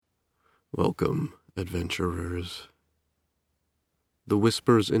Welcome, adventurers. The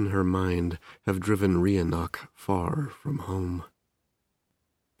whispers in her mind have driven Rhiannoch far from home.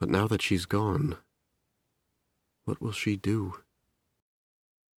 But now that she's gone, what will she do?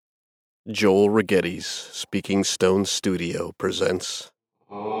 Joel Rigetti's Speaking Stone Studio presents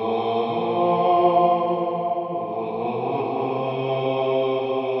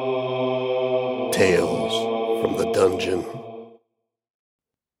Tales from the Dungeon.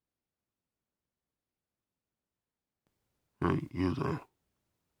 Hey, you there.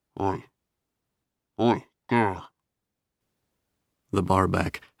 Oi, girl. The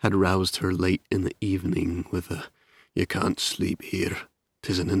barback had roused her late in the evening with a, "You can't sleep here,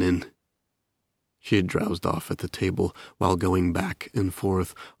 'tisn't an inn." She had drowsed off at the table while going back and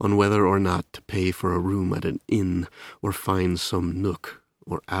forth on whether or not to pay for a room at an inn or find some nook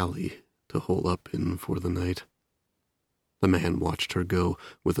or alley to hole up in for the night. The man watched her go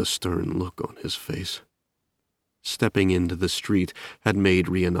with a stern look on his face. Stepping into the street had made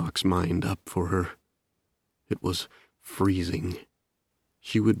Rhiannoch's mind up for her. It was freezing.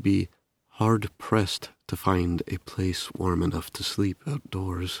 She would be hard-pressed to find a place warm enough to sleep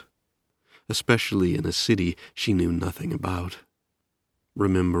outdoors, especially in a city she knew nothing about.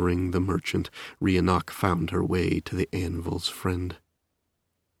 Remembering the merchant, Rhiannoch found her way to the Anvil's friend.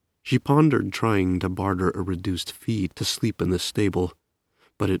 She pondered trying to barter a reduced fee to sleep in the stable,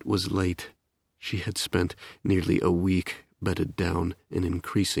 but it was late. She had spent nearly a week bedded down in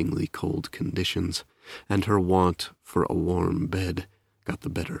increasingly cold conditions, and her want for a warm bed got the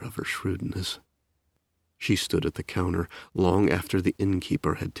better of her shrewdness. She stood at the counter long after the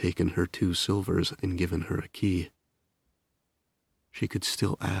innkeeper had taken her 2 silvers and given her a key. She could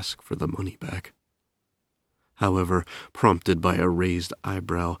still ask for the money back. However, prompted by a raised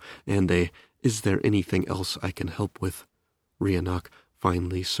eyebrow and a "Is there anything else I can help with?" Rhiannoch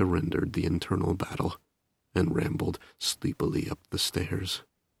finally surrendered the internal battle and rambled sleepily up the stairs.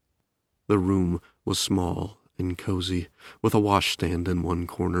 The room was small and cozy, with a washstand in one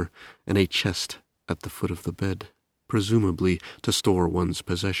corner and a chest at the foot of the bed, presumably to store one's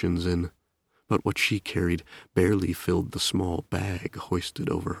possessions in, but what she carried barely filled the small bag hoisted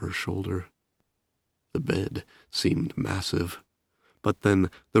over her shoulder. The bed seemed massive, but then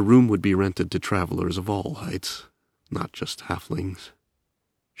the room would be rented to travelers of all heights, not just halflings.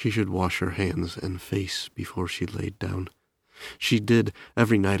 She should wash her hands and face before she laid down. She did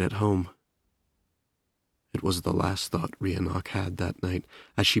every night at home. It was the last thought Rhiannoch had that night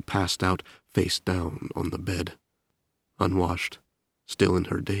as she passed out face down on the bed. Unwashed, still in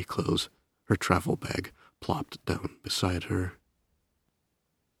her day clothes, her travel bag plopped down beside her.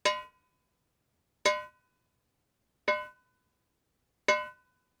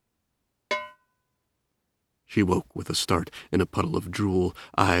 She woke with a start in a puddle of drool,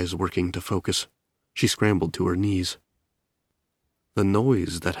 eyes working to focus. She scrambled to her knees. The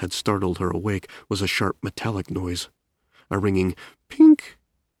noise that had startled her awake was a sharp metallic noise, a ringing pink,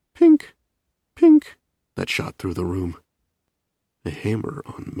 pink, pink that shot through the room. A hammer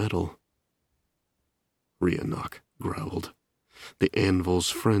on metal. Rhiannoch growled. The Anvil's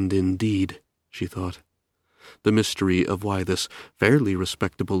friend indeed, she thought. The mystery of why this fairly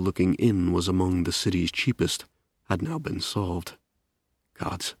respectable-looking inn was among the city's cheapest had now been solved.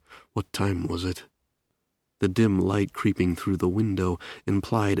 Gods, what time was it? The dim light creeping through the window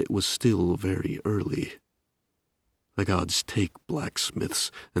implied it was still very early. The gods take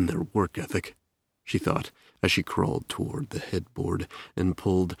blacksmiths and their work ethic, she thought as she crawled toward the headboard and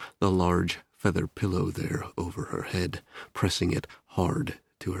pulled the large feather pillow there over her head, pressing it hard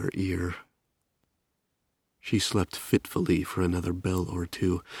to her ear. She slept fitfully for another bell or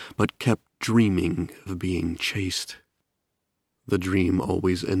two, but kept dreaming of being chased. The dream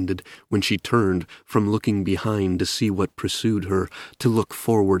always ended when she turned from looking behind to see what pursued her, to look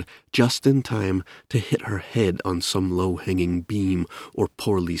forward just in time to hit her head on some low-hanging beam or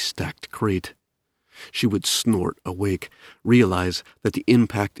poorly stacked crate. She would snort awake, realize that the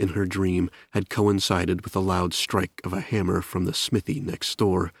impact in her dream had coincided with a loud strike of a hammer from the smithy next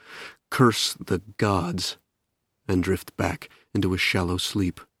door, curse the gods, and drift back into a shallow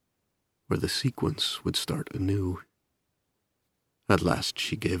sleep, where the sequence would start anew. At last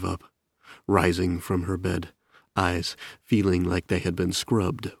she gave up, rising from her bed, eyes feeling like they had been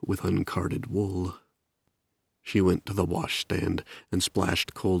scrubbed with uncarded wool. She went to the washstand and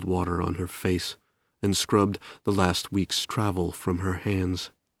splashed cold water on her face, and scrubbed the last week's travel from her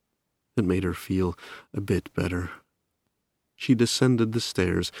hands. It made her feel a bit better. She descended the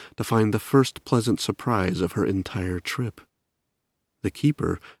stairs to find the first pleasant surprise of her entire trip. The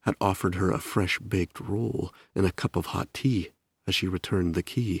keeper had offered her a fresh baked roll and a cup of hot tea as she returned the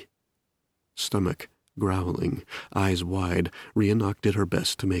key. Stomach growling, eyes wide, Rhiannoch did her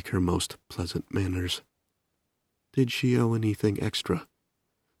best to make her most pleasant manners. Did she owe anything extra?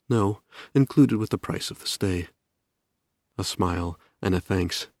 No, included with the price of the stay. A smile and a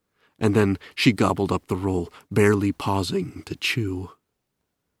thanks, and then she gobbled up the roll, barely pausing to chew.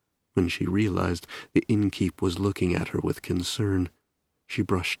 When she realized the innkeep was looking at her with concern, she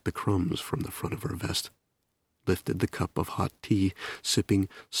brushed the crumbs from the front of her vest, lifted the cup of hot tea, sipping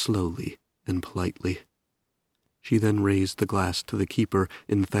slowly and politely. She then raised the glass to the keeper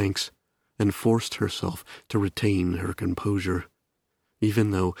in thanks and forced herself to retain her composure,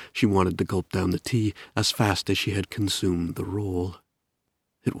 even though she wanted to gulp down the tea as fast as she had consumed the roll.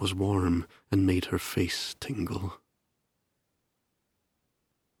 It was warm and made her face tingle.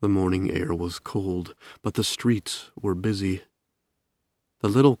 The morning air was cold, but the streets were busy. The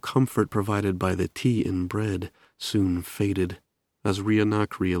little comfort provided by the tea and bread soon faded, as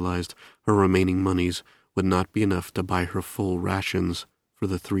Rhiannoch realized her remaining monies would not be enough to buy her full rations for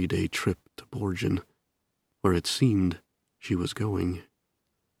the 3-day trip to Borgen, where it seemed she was going.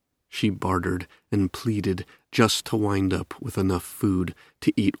 She bartered and pleaded just to wind up with enough food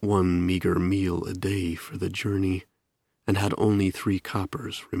to eat one meager meal a day for the journey, and had only 3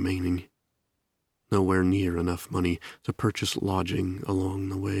 coppers remaining. Nowhere near enough money to purchase lodging along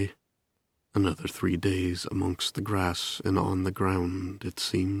the way. Another 3 days amongst the grass and on the ground, it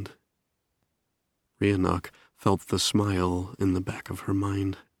seemed. Rhiannoch felt the smile in the back of her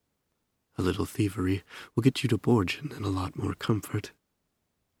mind. A little thievery will get you to Borgen in a lot more comfort.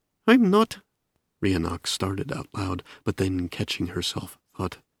 I'm not... Rhiannoch started out loud, but then, catching herself,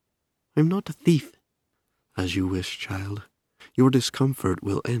 thought, I'm not a thief. As you wish, child. Your discomfort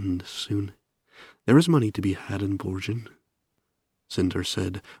will end soon. There is money to be had in Borgen, Cinder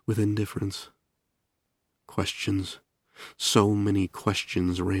said with indifference. Questions. So many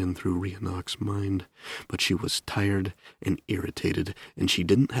questions ran through Rhiannoch's mind, but she was tired and irritated, and she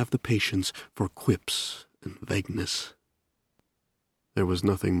didn't have the patience for quips and vagueness. There was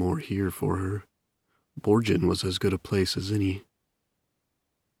nothing more here for her. Borgen was as good a place as any.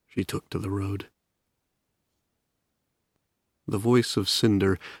 She took to the road. The voice of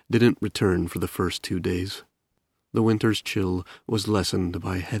Cinder didn't return for the first 2 days. The winter's chill was lessened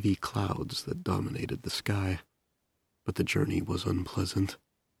by heavy clouds that dominated the sky, but the journey was unpleasant.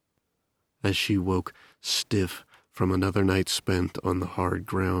 As she woke stiff from another night spent on the hard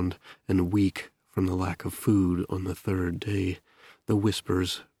ground and weak from the lack of food on the 3rd day, the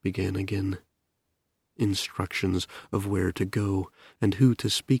whispers began again. Instructions of where to go and who to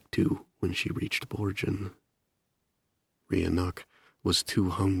speak to when she reached Borgen. Rhiannoch was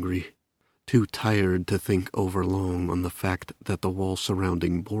too hungry, too tired to think over long on the fact that the wall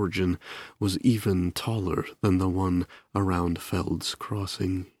surrounding Borgen was even taller than the one around Feld's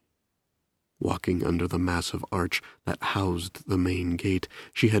Crossing. Walking under the massive arch that housed the main gate,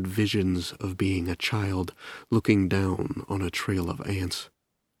 she had visions of being a child looking down on a trail of ants,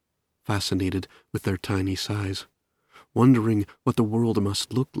 fascinated with their tiny size, wondering what the world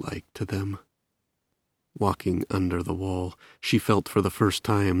must look like to them. Walking under the wall, she felt for the first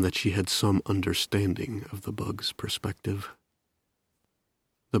time that she had some understanding of the bug's perspective.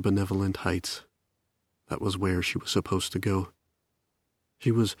 The benevolent heights. That was where she was supposed to go.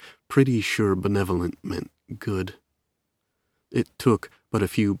 She was pretty sure benevolent meant good. It took but a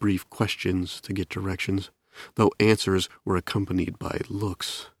few brief questions to get directions, though answers were accompanied by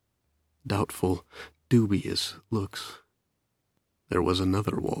looks. Doubtful, dubious looks. There was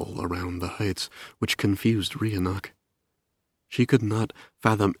another wall around the heights, which confused Rhiannoch. She could not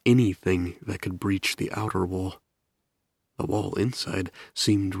fathom anything that could breach the outer wall. The wall inside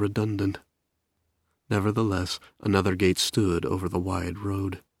seemed redundant. Nevertheless, another gate stood over the wide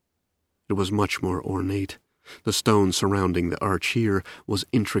road. It was much more ornate. The stone surrounding the arch here was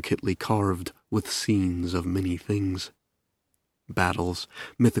intricately carved with scenes of many things. Battles,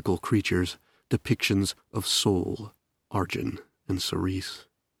 mythical creatures, depictions of Sol, Arjun, and Cerise.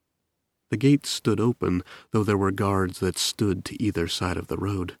 The gate stood open, though there were guards that stood to either side of the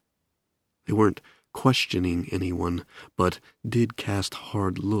road. They weren't questioning anyone, but did cast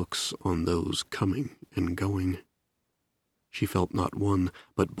hard looks on those coming and going. She felt not one,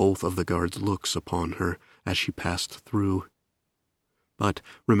 but both of the guards' looks upon her as she passed through. But,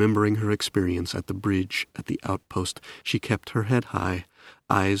 remembering her experience at the bridge at the outpost, she kept her head high,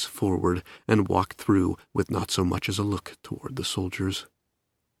 eyes forward, and walked through with not so much as a look toward the soldiers.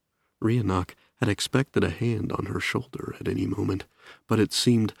 Rhiannoch had expected a hand on her shoulder at any moment, but it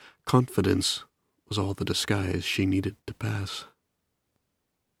seemed confidence was all the disguise she needed to pass.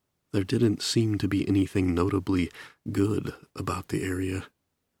 There didn't seem to be anything notably good about the area.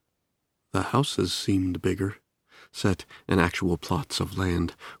 The houses seemed bigger, set in actual plots of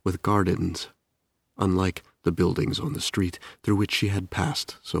land with gardens, unlike the buildings on the street through which she had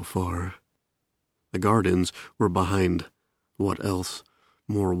passed so far. The gardens were behind, what else,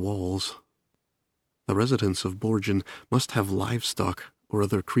 more walls. The residents of Borgen must have livestock or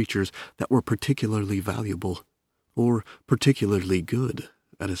other creatures that were particularly valuable, or particularly good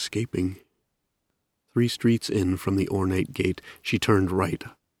at escaping. 3 streets in from the ornate gate, she turned right.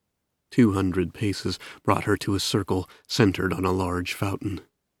 200 paces brought her to a circle centered on a large fountain.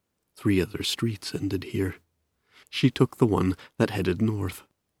 3 other streets ended here. She took the one that headed north.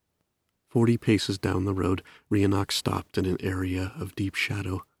 40 paces down the road, Rhinox stopped in an area of deep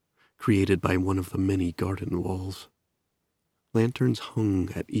shadow, created by one of the many garden walls. Lanterns hung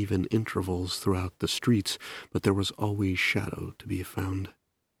at even intervals throughout the streets, but there was always shadow to be found.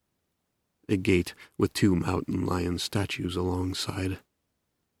 A gate with 2 mountain lion statues alongside.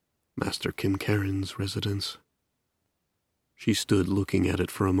 Master Kincaid's residence. She stood looking at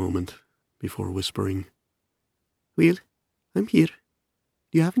it for a moment, before whispering, "Well, I'm here.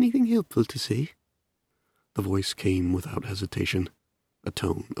 Do you have anything helpful to say?" The voice came without hesitation, a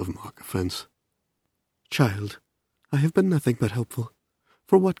tone of mock offense. "Child, I have been nothing but helpful.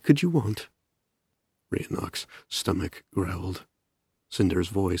 For what could you want?" Rhinox's stomach growled. Cinder's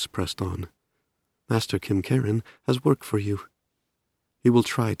voice pressed on. "Master Kincaid has work for you. He will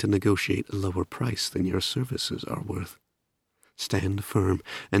try to negotiate a lower price than your services are worth. Stand firm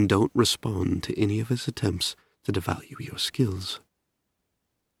and don't respond to any of his attempts to devalue your skills."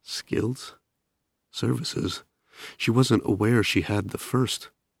 Skills? Services? She wasn't aware she had the first,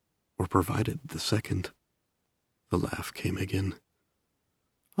 or provided the second. The laugh came again.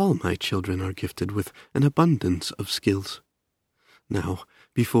 "All my children are gifted with an abundance of skills. Now,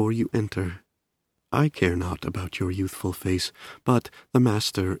 before you enter, I care not about your youthful face, but the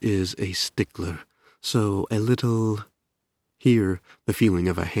master is a stickler, so a little—" here the feeling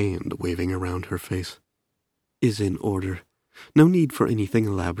of a hand waving around her face— "is in order. No need for anything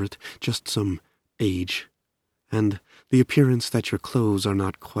elaborate, just some age, and the appearance that your clothes are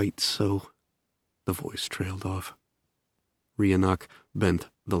not quite so—" The voice trailed off. Rhinox bent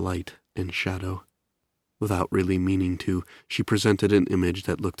the light and shadow. Without really meaning to, she presented an image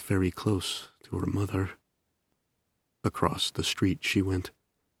that looked very close to her mother. Across the street she went,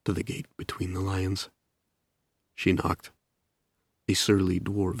 to the gate between the lions. She knocked. A surly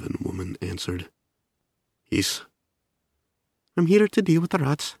dwarven woman answered. "Yes?" "I'm here to deal with the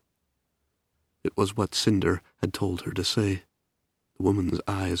rats." It was what Cinder had told her to say. The woman's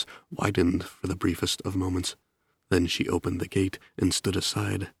eyes widened for the briefest of moments. Then she opened the gate and stood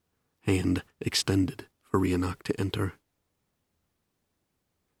aside, hand extended for Rhinox to enter.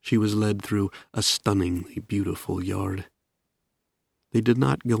 She was led through a stunningly beautiful yard. They did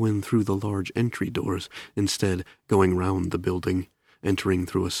not go in through the large entry doors, instead going round the building, entering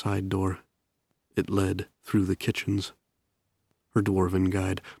through a side door. It led through the kitchens. Her dwarven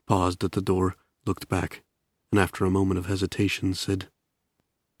guide paused at the door, looked back, and after a moment of hesitation said,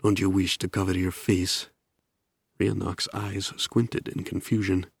 "Don't you wish to cover your face?" Rhinox's eyes squinted in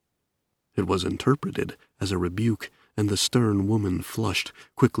confusion. It was interpreted as a rebuke, and the stern woman flushed,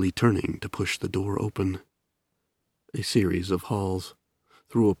 quickly turning to push the door open. A series of halls,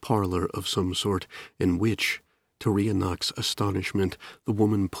 through a parlor of some sort, in which, to Rhinox's astonishment, the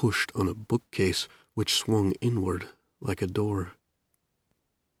woman pushed on a bookcase which swung inward like a door.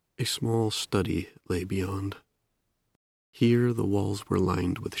 A small study lay beyond. Here the walls were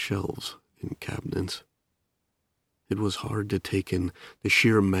lined with shelves and cabinets. It was hard to take in the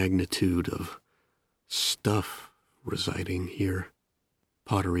sheer magnitude of stuff residing here.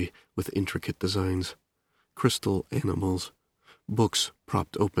 Pottery with intricate designs, crystal animals, books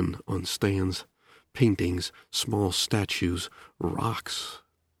propped open on stands, paintings, small statues, rocks.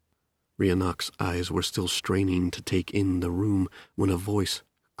 Rhinox's eyes were still straining to take in the room when a voice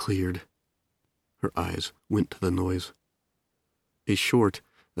cleared. Her eyes went to the noise. A short,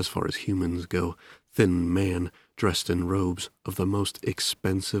 as far as humans go, thin man, dressed in robes of the most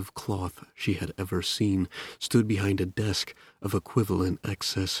expensive cloth she had ever seen, stood behind a desk of equivalent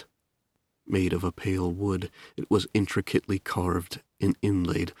excess. Made of a pale wood, it was intricately carved and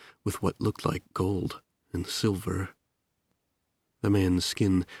inlaid with what looked like gold and silver. The man's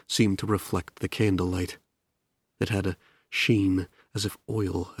skin seemed to reflect the candlelight. It had a sheen as if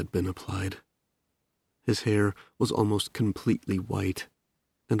oil had been applied. His hair was almost completely white,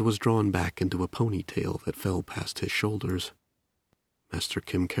 and was drawn back into a ponytail that fell past his shoulders. Master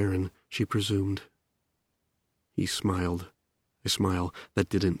Kincaid, she presumed. He smiled, a smile that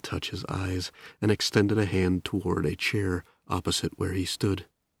didn't touch his eyes, and extended a hand toward a chair opposite where he stood.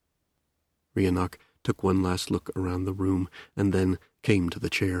 Rhiannoch took one last look around the room and then came to the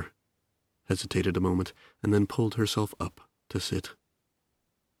chair, hesitated a moment, and then pulled herself up to sit.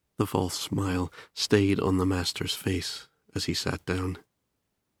 The false smile stayed on the master's face as he sat down.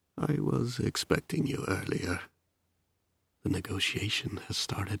 "I was expecting you earlier." "The negotiation has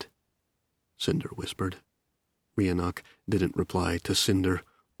started," Cinder whispered. Rhiannoch didn't reply to Cinder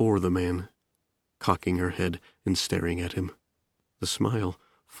or the man, cocking her head and staring at him. The smile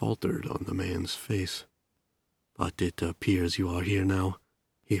faltered on the man's face. "But it appears you are here now,"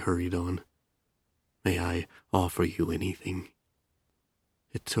 he hurried on. "May I offer you anything?"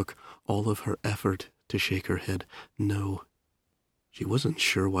 It took all of her effort to shake her head no. She wasn't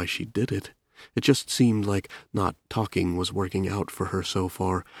sure why she did it. It just seemed like not talking was working out for her so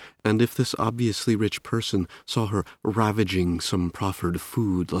far, and if this obviously rich person saw her ravaging some proffered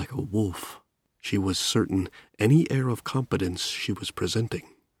food like a wolf, she was certain any air of competence she was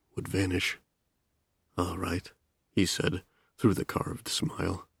presenting would vanish. "All right," he said through the carved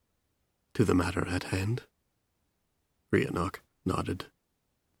smile. "To the matter at hand?" Rhiannoch nodded.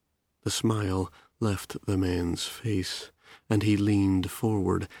 The smile left the man's face, and he leaned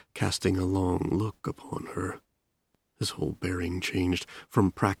forward, casting a long look upon her. His whole bearing changed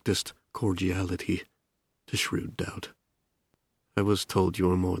from practiced cordiality to shrewd doubt. "I was told you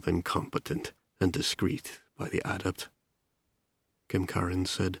were more than competent and discreet by the adept," Kimkarin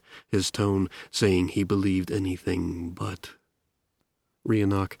said, his tone saying he believed anything but.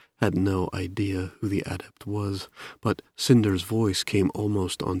 Rhiannoch had no idea who the adept was, but Cinder's voice came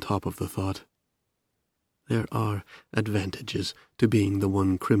almost on top of the thought. "There are advantages to being the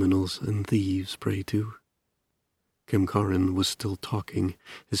one criminals and thieves pray to." Kimkarin was still talking,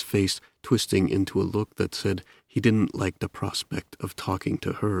 his face twisting into a look that said he didn't like the prospect of talking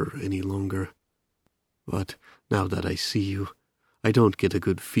to her any longer. "But now that I see you, I don't get a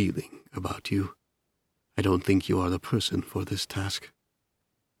good feeling about you. I don't think you are the person for this task."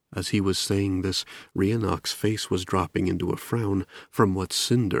 As he was saying this, Rhiannoch's face was dropping into a frown from what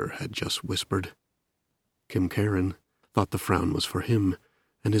Cinder had just whispered. Kimkarin thought the frown was for him,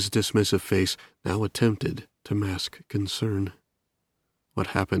 and his dismissive face now attempted to mask concern. What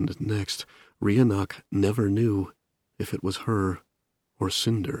happened next, Rhiannoch never knew, if it was her or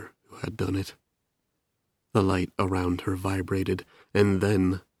Cinder who had done it. The light around her vibrated, and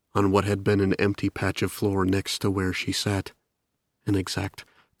then, on what had been an empty patch of floor next to where she sat, an exact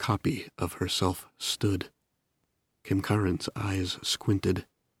copy of herself stood. Kimkarin's eyes squinted.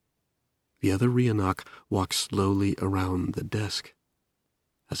 The other Rhiannoch walked slowly around the desk.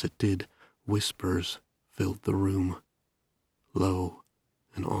 As it did, whispers filled the room, low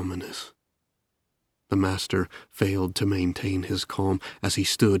and ominous. The master failed to maintain his calm as he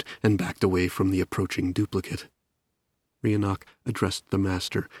stood and backed away from the approaching duplicate. Rhiannoch addressed the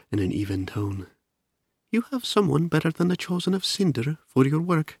master in an even tone. "You have someone better than the Chosen of Cinder for your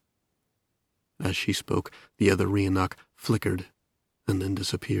work." As she spoke, the other Rhiannoch flickered and then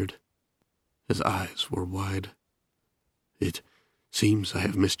disappeared. His eyes were wide. "It seems I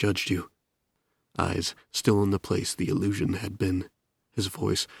have misjudged you." Eyes still in the place the illusion had been, his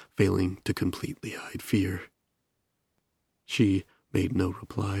voice failing to completely hide fear. She made no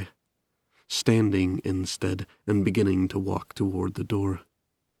reply, standing instead and beginning to walk toward the door.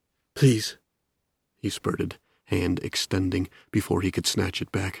 "Please," he spurted, hand extending before he could snatch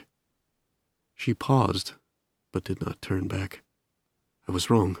it back. She paused, but did not turn back. "I was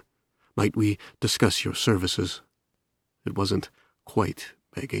wrong. Might we discuss your services?" It wasn't quite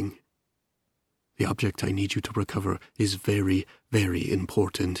begging. "The object I need you to recover is very, very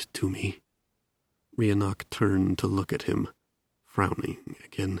important to me." Rhiannoch turned to look at him, frowning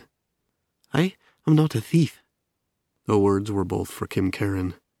again. "I am not a thief." The words were both for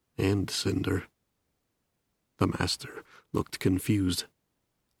Kimkarin and Cinder. The master looked confused.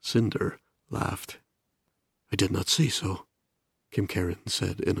 Cinder laughed. "I did not say so," Kimkarin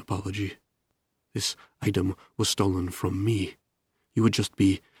said in apology. "This item was stolen from me. You would just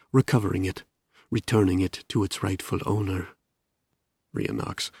be recovering it, returning it to its rightful owner."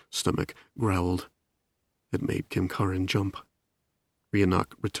 Rhiannoch's stomach growled. It made Kimkarin jump.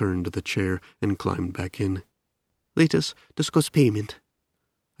 Rhiannoch returned to the chair and climbed back in. "Let us discuss payment."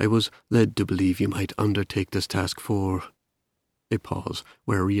 "I was led to believe you might undertake this task for—" A pause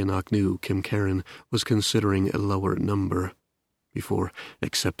where Rhiannoch knew Kimkarin was considering a lower number, before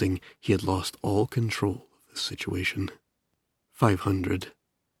accepting he had lost all control of the situation. 500.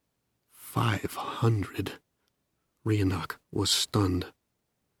 500. Rhiannoch was stunned.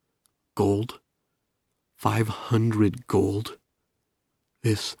 Gold? 500 gold?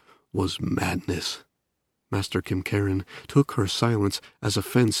 This was madness. Master Kimcairn took her silence as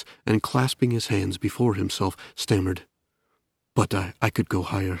offense and, clasping his hands before himself, stammered, "But I could go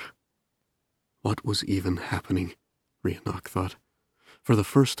higher." What was even happening? Rhiannoch thought. For the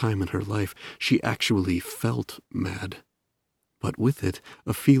first time in her life, she actually felt mad. But with it,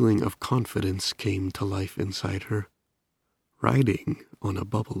 a feeling of confidence came to life inside her. Riding on a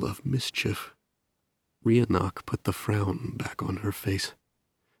bubble of mischief. Rhiannoch put the frown back on her face.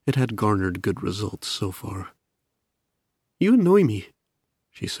 It had garnered good results so far. "You annoy me,"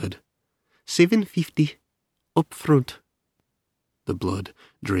 she said. "$7.50, up front." The blood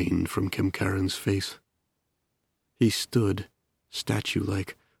drained from Kimcairn's face. He stood,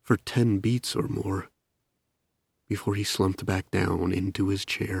 statue-like, for 10 beats or more, before he slumped back down into his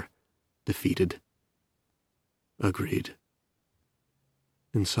chair, defeated. Agreed.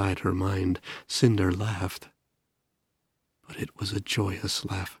 Inside her mind, Cinder laughed. But it was a joyous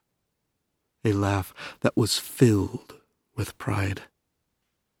laugh. A laugh that was filled with pride.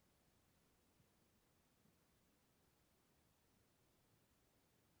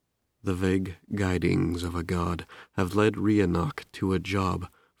 The vague guidings of a god have led Rhiannoch to a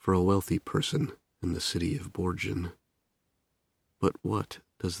job for a wealthy person in the city of Borgin. But what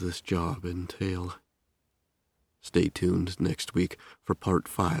does this job entail? Stay tuned next week for part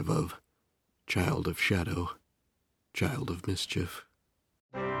 5 of Child of Shadow, Child of Mischief.